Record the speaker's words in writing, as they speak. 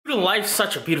Life's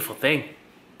such a beautiful thing,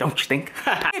 don't you think?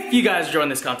 If you guys enjoying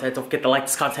this content, don't forget to like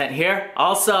this content here.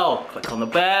 Also, click on the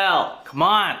bell. Come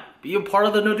on, be a part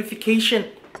of the notification.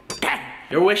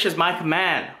 Your wish is my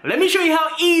command. Let me show you how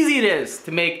easy it is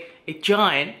to make a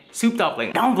giant soup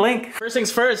dumpling. Don't blink. First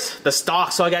things first, the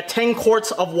stock. So I got 10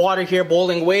 quarts of water here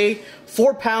boiling away,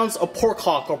 4 pounds of pork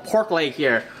hock or pork leg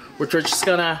here, which we're just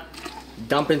gonna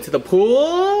dump into the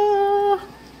pool.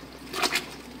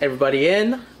 Everybody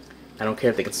in. I don't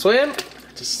care if they can swim,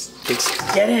 just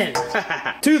get in.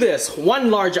 To this,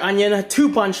 1 large onion, 2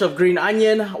 bunch of green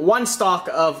onion, 1 stalk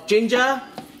of ginger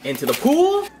into the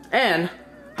pool, and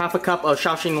half a cup of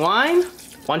Shaoxing wine,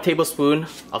 1 tablespoon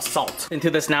of salt.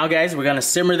 Into this now, guys, we're gonna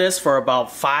simmer this for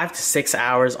about 5 to 6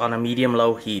 hours on a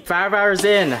medium-low heat. 5 hours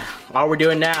in, all we're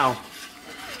doing now,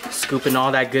 scooping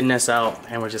all that goodness out,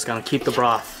 and we're just gonna keep the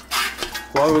broth.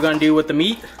 What we're gonna do with the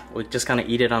meat, we're just gonna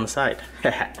eat it on the side.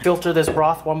 Filter this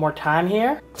broth one more time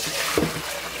here.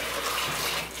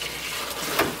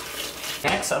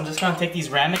 Next, I'm just gonna take these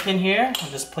ramekin here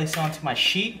and just place it onto my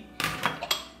sheet.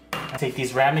 I'll take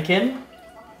these ramekin,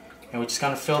 and we're just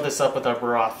gonna fill this up with our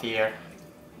broth here.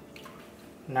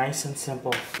 Nice and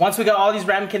simple. Once we got all these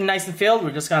ramekin nice and filled,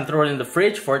 we're just gonna throw it in the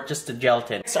fridge for it just to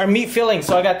gelatin. It's our meat filling.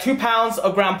 So I got 2 pounds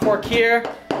of ground pork here.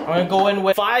 I'm gonna go in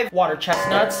with 5 water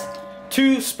chestnuts,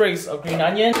 2 sprigs of green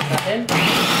onion.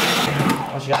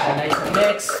 Once you got that nice and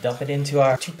mixed, dump it into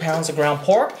our 2 pounds of ground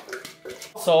pork.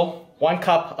 Also, 1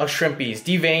 cup of shrimpies,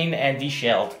 deveined and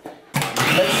deshelled.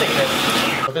 Let's take this.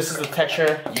 So this is the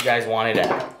texture you guys wanted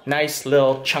at. Nice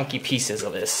little chunky pieces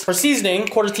of this. For seasoning,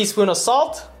 1/4 teaspoon of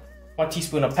salt, 1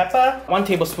 teaspoon of pepper, 1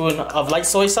 tablespoon of light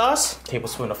soy sauce, 1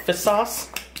 tablespoon of fish sauce,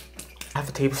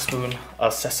 1/2 tablespoon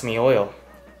of sesame oil.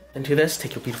 Into this,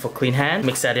 take your beautiful clean hand,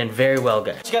 mix that in very well,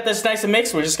 guys. You got this nice and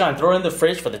mixed, we're just gonna throw it in the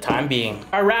fridge for the time being.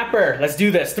 Our wrapper, let's do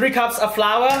this. 3 cups of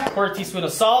flour, 1/4 teaspoon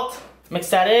of salt, mix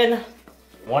that in,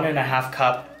 1.5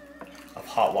 cup of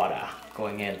hot water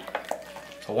going in.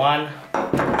 So I'll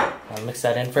mix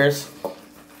that in first.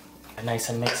 Nice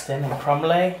and mixed in and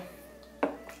crumbly.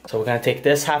 So we're gonna take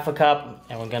this 1/2 cup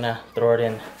and we're gonna throw it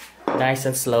in nice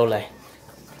and slowly.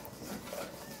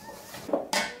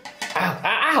 Ow,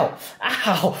 ow,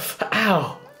 ow,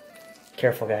 ow.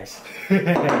 Careful, guys.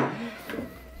 That's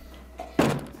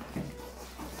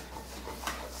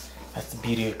the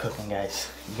beauty of cooking, guys.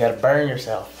 You gotta burn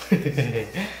yourself.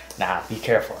 Nah, be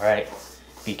careful, alright?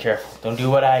 Be careful. Don't do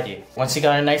what I do. Once you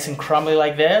got it nice and crumbly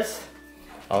like this,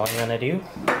 all I'm gonna do,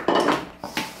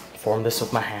 form this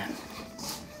with my hand.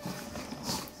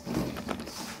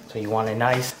 So you want a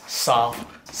nice, soft,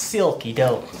 silky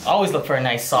dough. Always look for a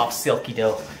nice, soft, silky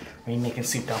dough when you're making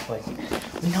soup dumpling.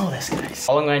 We know this, guys.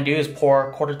 All I'm gonna do is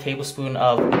pour 1/4 tablespoon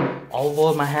of olive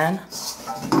oil in my hand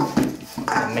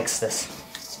and mix this.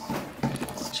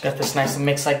 Just got this nice and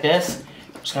mixed like this.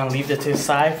 I'm just gonna leave it to the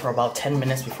side for about 10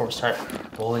 minutes before we start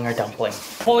rolling our dumpling.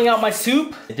 Pulling out my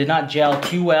soup. It did not gel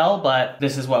too well, but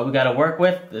this is what we gotta work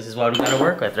with. This is what we gotta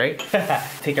work with, right?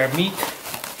 Take our meat.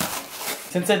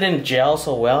 Since it didn't gel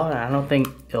so well, I don't think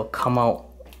it'll come out.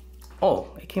 Oh,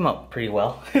 it came out pretty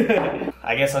well.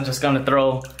 I guess I'm just gonna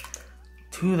throw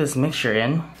 2 of this mixture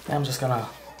in. And I'm just gonna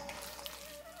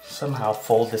somehow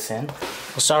fold this in.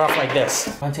 We'll start off like this.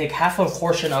 I'm gonna take half a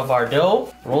portion of our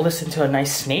dough, roll this into a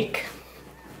nice snake.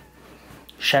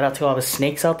 Shout out to all the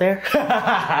snakes out there.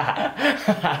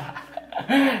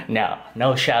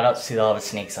 No shout outs to all the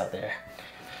snakes out there.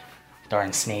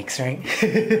 Darn snakes, right?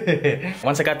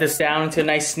 Once I got this down into a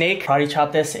nice snake, karate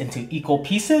chop this into equal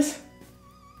pieces.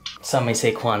 Some may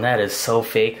say, Quan, that is so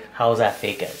fake. How is that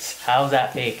fake, guys? How is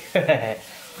that fake?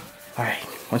 Alright,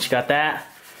 once you got that,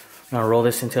 I'm gonna roll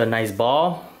this into a nice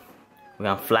ball. We're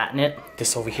gonna flatten it.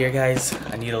 This over here, guys,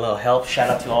 I need a little help. Shout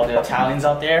out to all the Italians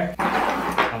out there.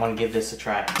 I wanna give this a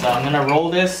try. So I'm gonna roll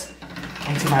this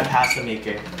into my pasta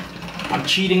maker. I'm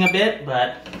cheating a bit,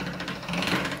 but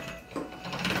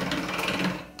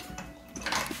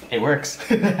it works.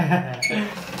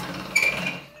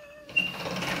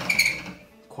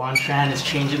 Quang Tran is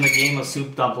changing the game of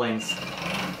soup dumplings.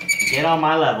 Get on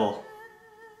my level.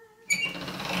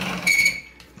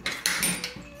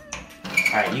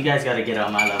 Alright, you guys gotta get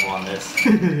on my level on this.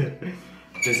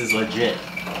 This is legit.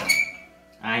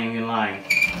 I ain't even lying.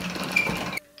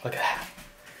 Look at that.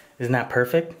 Isn't that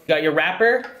perfect? You got your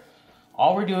wrapper.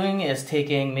 All we're doing is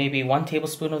taking maybe 1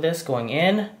 tablespoon of this going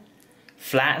in.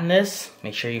 Flatten this.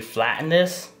 Make sure you flatten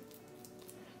this.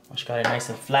 Once you got it nice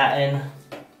and flattened,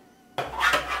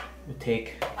 we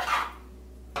take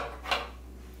a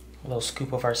little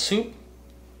scoop of our soup.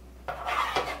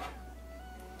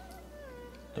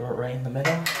 Throw it right in the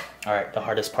middle. All right, the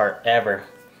hardest part ever.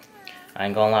 I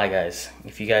ain't gonna lie, guys.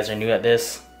 If you guys are new at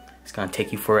this, it's gonna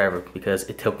take you forever because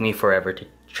it took me forever to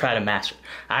try to master it.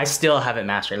 I still haven't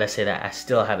mastered it. Let's say that I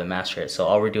still haven't mastered it. So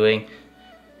all we're doing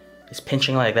is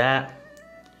pinching like that,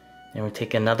 and we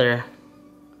take another,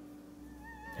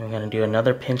 and we're gonna do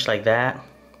another pinch like that,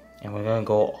 and we're gonna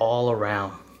go all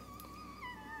around.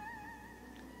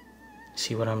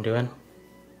 See what I'm doing?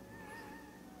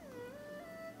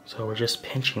 So we're just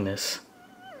pinching this,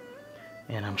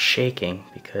 and I'm shaking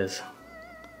because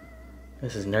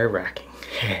this is nerve-wracking.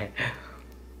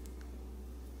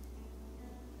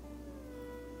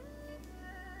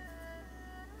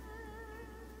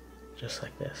 Just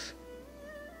like this.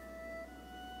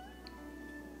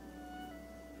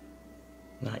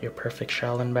 Not your perfect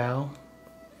Xiaolongbao,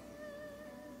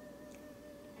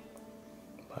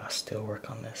 but I'll still work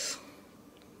on this.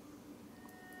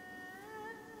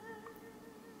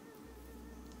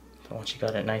 So once you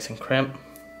got it nice and crimp,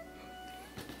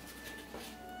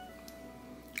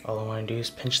 all I want to do is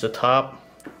pinch the top.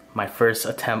 My first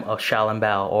attempt of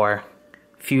Xiaolongbao, or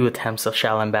few attempts of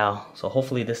Xiaolongbao. So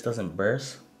hopefully this doesn't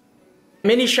burst.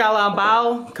 Mini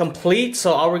Xiaolongbao complete.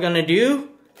 So all we're gonna do,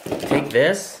 take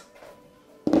this.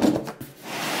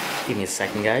 Give me a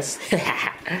second, guys.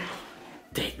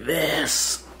 Take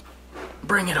this.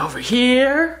 Bring it over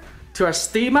here to our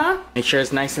steamer. Make sure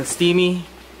it's nice and steamy.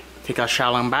 Take our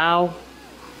Xiaolongbao.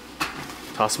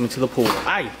 Toss them into the pool.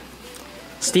 Aye.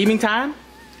 Steaming time,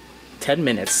 10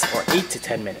 minutes or 8 to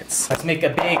 10 minutes. Let's make a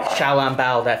big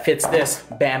Xiaolongbao that fits this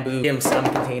bamboo dim sum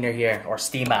container here, or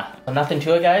steamer. So nothing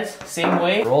to it, guys. Same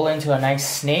way, roll into a nice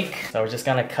snake. So we're just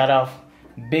gonna cut off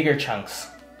bigger chunks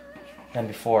than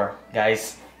before.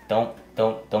 Guys, don't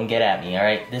get at me, all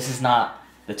right? This is not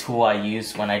the tool I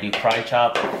use when I do karate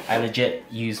chop. I legit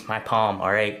use my palm,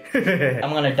 all right?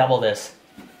 I'm gonna double this.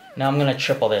 Now I'm gonna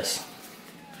triple this.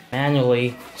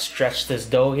 Manually stretch this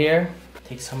dough here.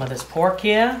 Take some of this pork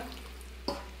here.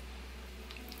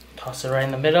 Toss it right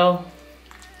in the middle.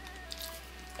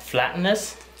 Flatten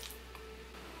this.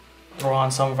 Throw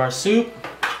on some of our soup.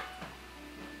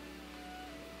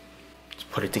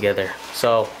 Just put it together.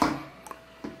 So,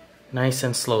 nice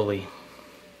and slowly.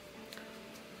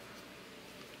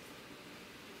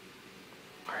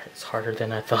 Alright, it's harder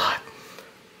than I thought.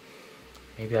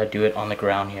 Maybe I'll do it on the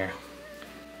ground here.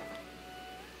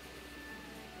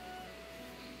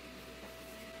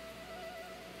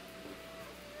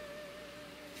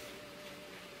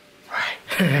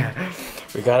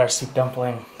 We got our soup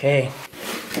dumpling. Okay.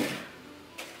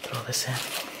 Throw this in.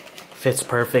 Fits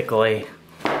perfectly.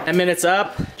 10 minutes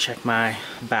up. Check my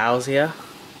baos here.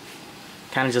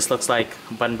 Kind of just looks like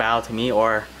bun bao to me,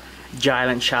 or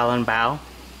giant Xiaolongbao.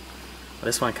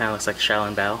 This one kind of looks like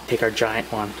Xiaolongbao. Take our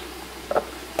giant one.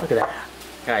 Look at that.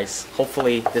 Guys,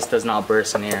 hopefully this does not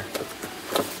burst in here.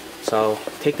 So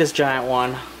take this giant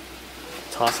one,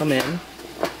 toss them in.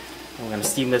 We're gonna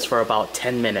steam this for about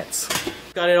 10 minutes.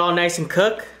 Got it all nice and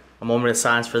cooked. A moment of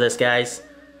silence for this, guys.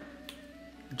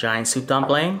 Giant soup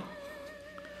dumpling.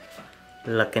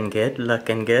 Looking good,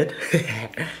 looking good.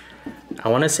 I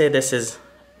wanna say this is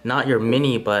not your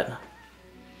mini, but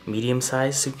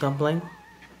medium-sized soup dumpling.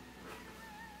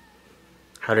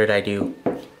 How did I do?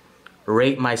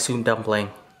 Rate my soup dumpling.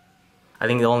 I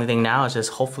think the only thing now is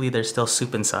just hopefully there's still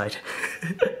soup inside.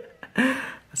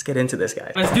 Let's get into this,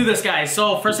 guys. Let's do this, guys.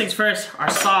 So first things first, our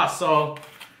sauce. So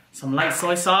some light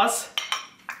soy sauce.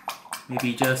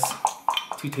 Maybe just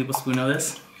 2 tablespoons of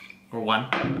this, or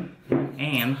 1.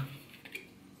 And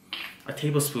a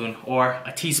tablespoon or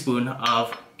a teaspoon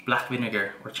of black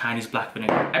vinegar, or Chinese black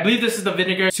vinegar. I believe this is the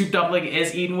vinegar soup dumpling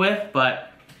is eaten with,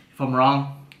 but if I'm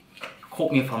wrong,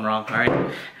 quote me if I'm wrong, all right?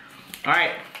 All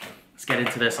right, let's get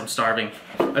into this. I'm starving.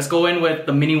 Let's go in with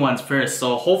the mini ones first.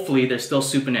 So hopefully there's still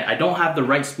soup in it. I don't have the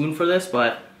right spoon for this,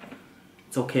 but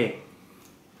it's okay.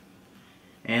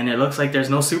 And it looks like there's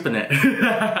no soup in it.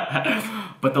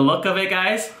 But the look of it,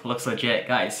 guys, looks legit.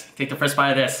 Guys, take the first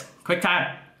bite of this. Quick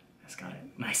time. That's got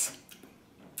it. Nice.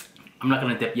 I'm not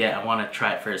gonna dip yet. I wanna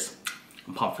try it first.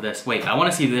 I'm pumped for this. Wait, I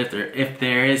wanna see if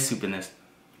there is soup in this.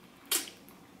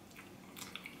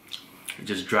 It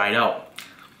just dried out.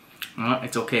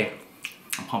 It's okay.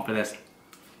 I'm pumped for this.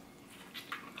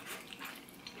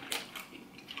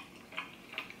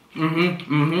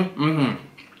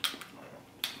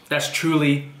 That's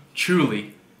truly,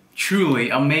 truly, truly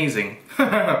amazing.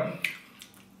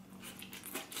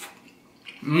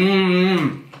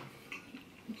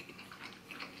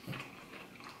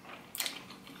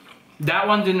 That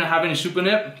one didn't have any soup in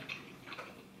it,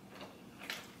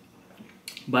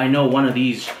 but I know one of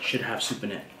these should have soup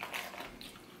in it.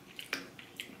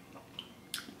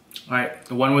 Alright,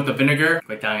 the one with the vinegar.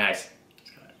 Quick down, guys.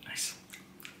 Nice.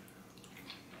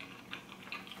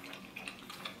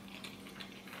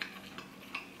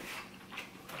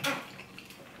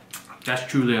 That's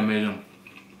truly amazing.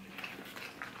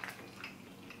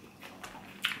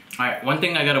 Alright, one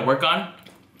thing I gotta work on,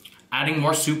 adding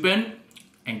more soup in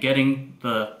and getting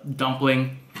the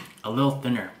dumpling a little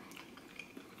thinner.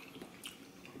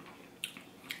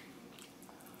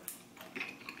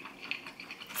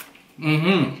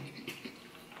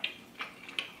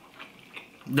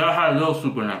 That had a little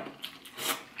soup in it.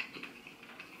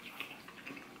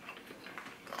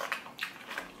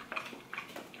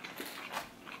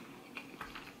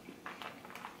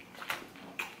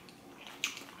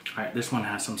 Alright, this one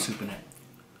has some soup in it.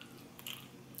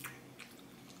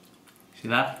 See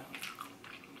that?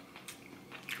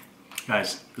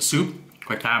 Guys, the soup,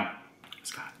 quick time.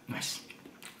 It's got nice.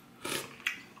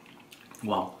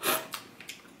 Wow.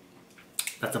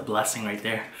 That's a blessing right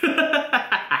there.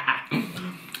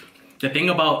 The thing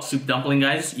about soup dumpling,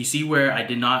 guys, you see where I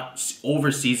did not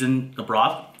over season the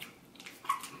broth?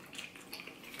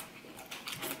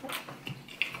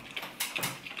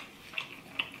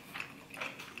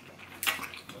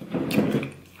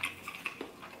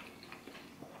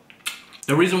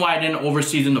 The reason why I didn't over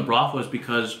season the broth was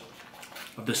because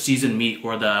of the seasoned meat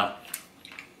or the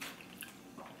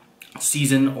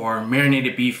seasoned or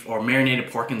marinated beef or marinated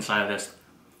pork inside of this.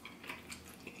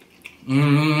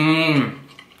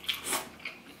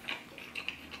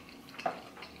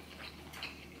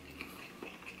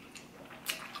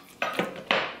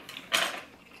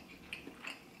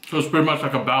 So it's pretty much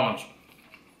like a balance.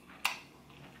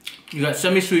 You got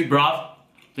semi-sweet broth,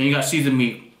 then you got seasoned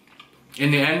meat.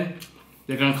 In the end,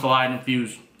 they're gonna collide and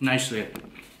fuse nicely.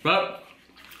 But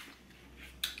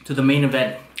to the main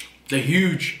event, the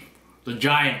huge, the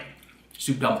giant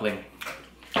soup dumpling.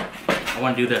 I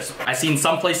wanna do this. I've seen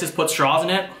some places put straws in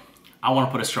it. I wanna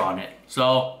put a straw in it.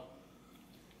 So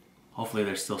hopefully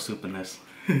there's still soup in this.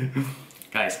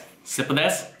 Guys, sip of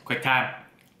this, quick time.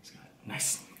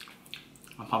 Nice.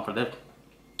 I'm pumped for this.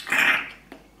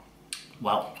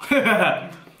 Wow.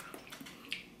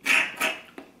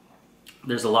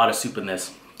 There's a lot of soup in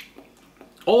this.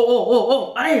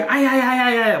 Oh. Why did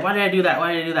I do that?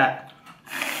 Why did I do that?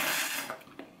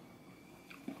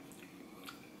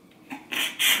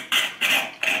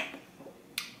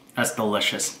 That's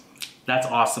delicious. That's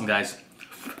awesome, guys.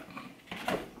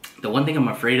 The one thing I'm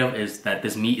afraid of is that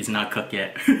this meat is not cooked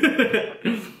yet.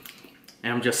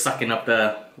 And I'm just sucking up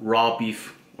the raw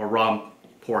beef or raw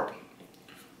pork.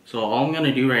 So all I'm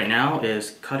gonna do right now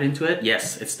is cut into it.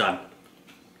 Yes, it's done.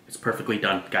 It's perfectly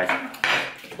done, guys.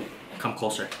 Come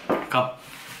closer, come.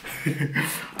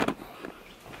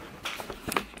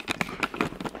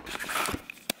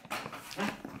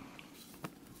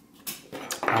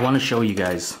 I wanna show you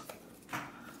guys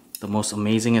the most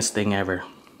amazingest thing ever.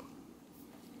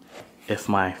 If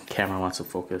my camera wants to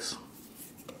focus.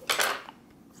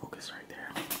 Focus right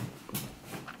there.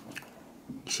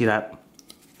 You see that?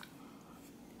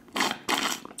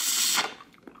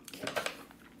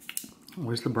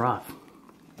 Where's the broth?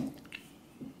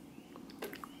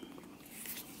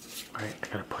 Alright, I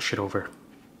gotta push it over.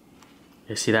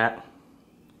 You see that?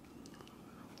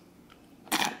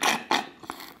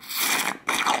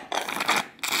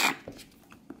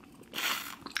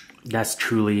 That's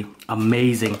truly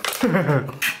amazing.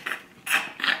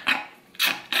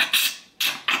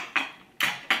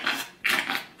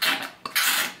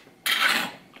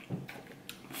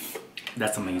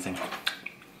 That's amazing.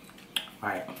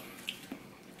 Alright.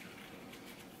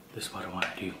 This is what I want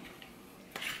to do.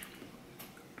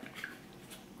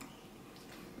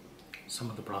 Some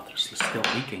of the broth is still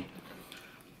leaking.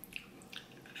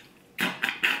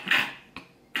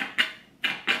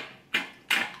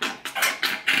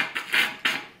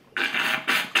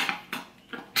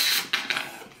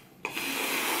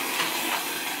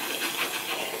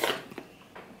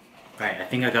 Alright, I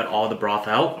think I got all the broth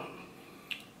out.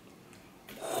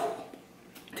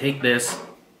 Take this,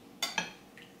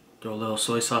 throw a little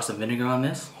soy sauce and vinegar on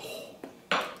this.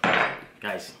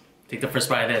 Guys, take the first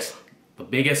bite of this. The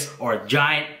biggest or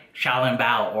giant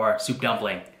Xiaolongbao or soup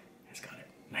dumpling. It's got it.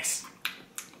 Nice.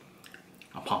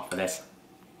 I'm pumped for this.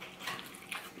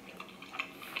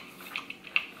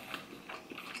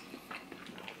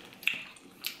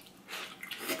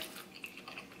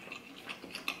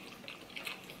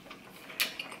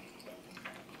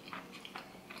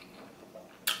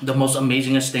 The most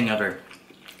amazingest thing ever.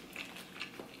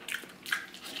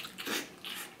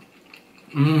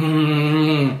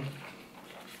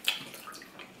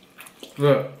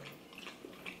 Look.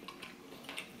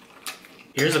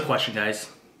 Here's a question, guys.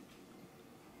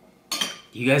 Do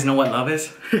you guys know what love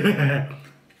is?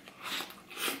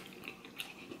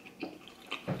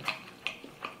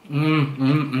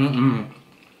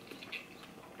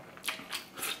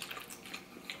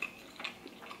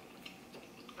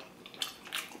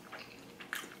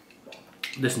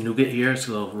 This nougat here is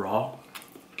a little raw.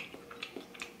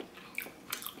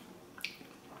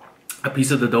 A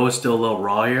piece of the dough is still a little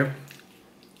raw here.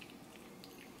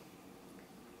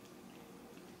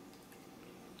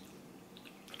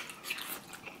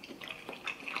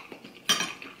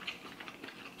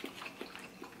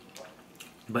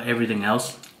 But everything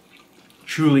else,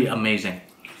 truly amazing.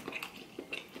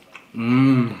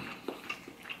 Mmm.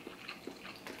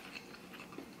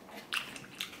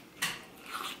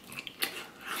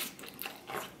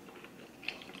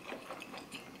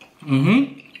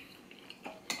 Mm-hmm.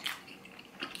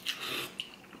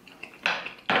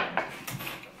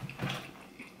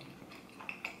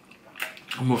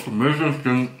 The most amazing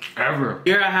thing ever.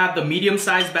 Here I have the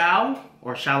medium-sized bao,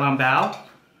 or Xiaolongbao,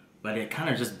 but it kind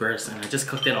of just burst, and I just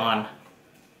cooked it on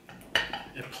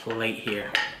a plate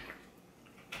here.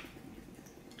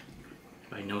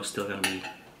 I know it's still gonna be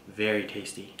very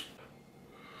tasty.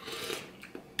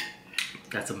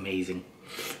 That's amazing.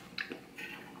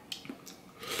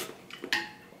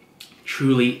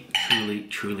 Truly, truly,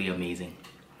 truly amazing.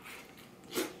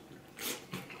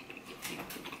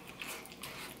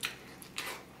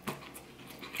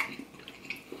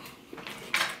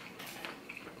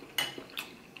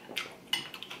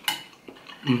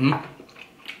 Mm-hmm.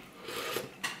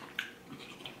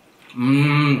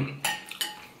 Mmm.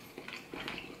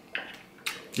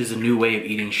 This is a new way of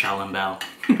eating Xiaolongbao.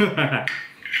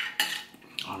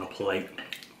 On a plate.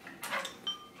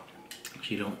 So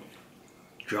you don't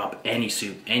drop any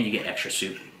soup and you get extra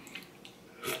soup.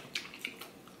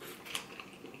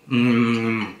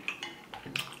 Mmm.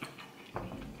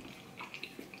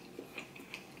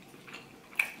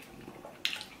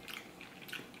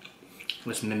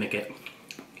 Let's mimic it.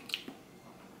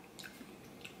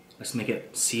 Let's make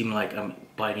it seem like I'm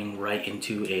biting right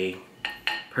into a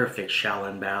perfect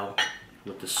Xiaolongbao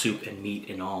with the soup and meat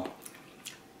and all.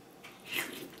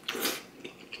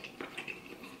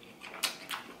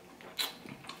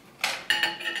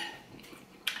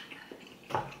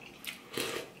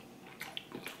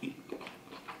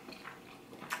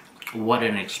 What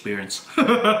an experience.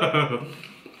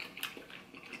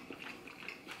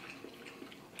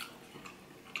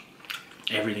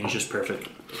 Everything's just perfect.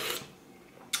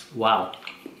 Wow.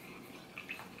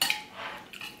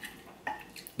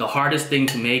 The hardest thing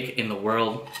to make in the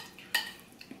world,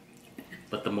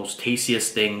 but the most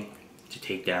tastiest thing to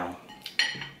take down.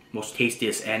 Most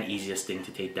tastiest and easiest thing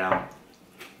to take down.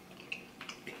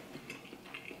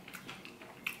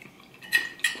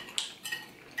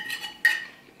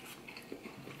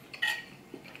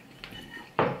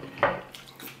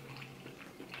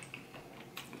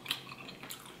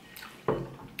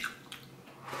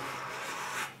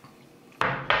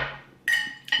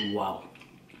 Wow.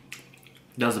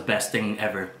 That was the best thing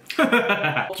ever.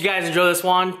 Hope you guys enjoyed this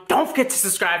one. Don't forget to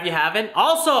subscribe if you haven't.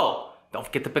 Also, don't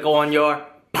forget to pick on your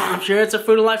bomb shirts or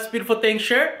Food and Life's Beautiful Thing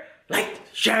shirt. Like,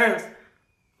 share.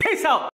 Peace out.